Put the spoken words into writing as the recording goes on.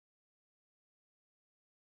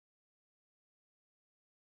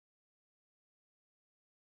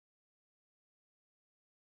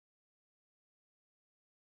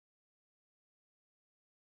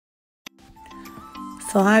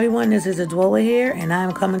So hi everyone, this is Adwoa here, and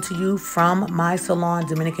I'm coming to you from my salon,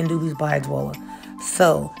 Dominican Doobies by Adwoa.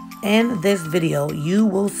 So in this video, you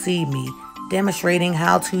will see me demonstrating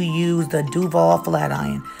how to use the Duval flat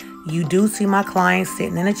iron. You do see my client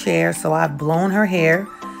sitting in a chair, so I've blown her hair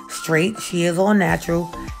straight. She is all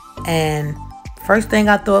natural, and first thing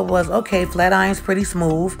I thought was, okay, flat iron's pretty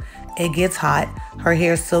smooth. It gets hot, her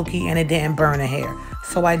hair's silky, and it didn't burn her hair.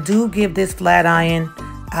 So I do give this flat iron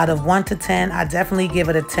out of 1 to 10, I definitely give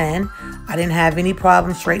it a 10. I didn't have any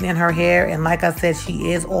problem straightening her hair, and like I said,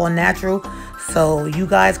 she is all natural. So you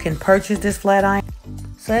guys can purchase this flat iron.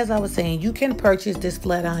 So as I was saying, you can purchase this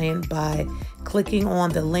flat iron by clicking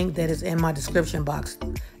on the link that is in my description box.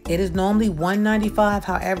 It is normally $195.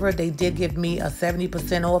 However, they did give me a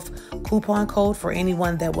 70% off coupon code for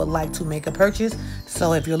anyone that would like to make a purchase.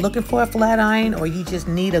 So if you're looking for a flat iron or you just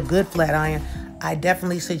need a good flat iron, I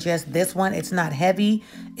definitely suggest this one. It's not heavy.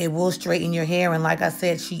 It will straighten your hair. And like I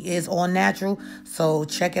said, she is all natural. So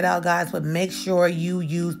check it out, guys. But make sure you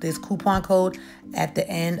use this coupon code at the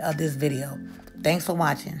end of this video. Thanks for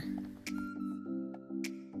watching.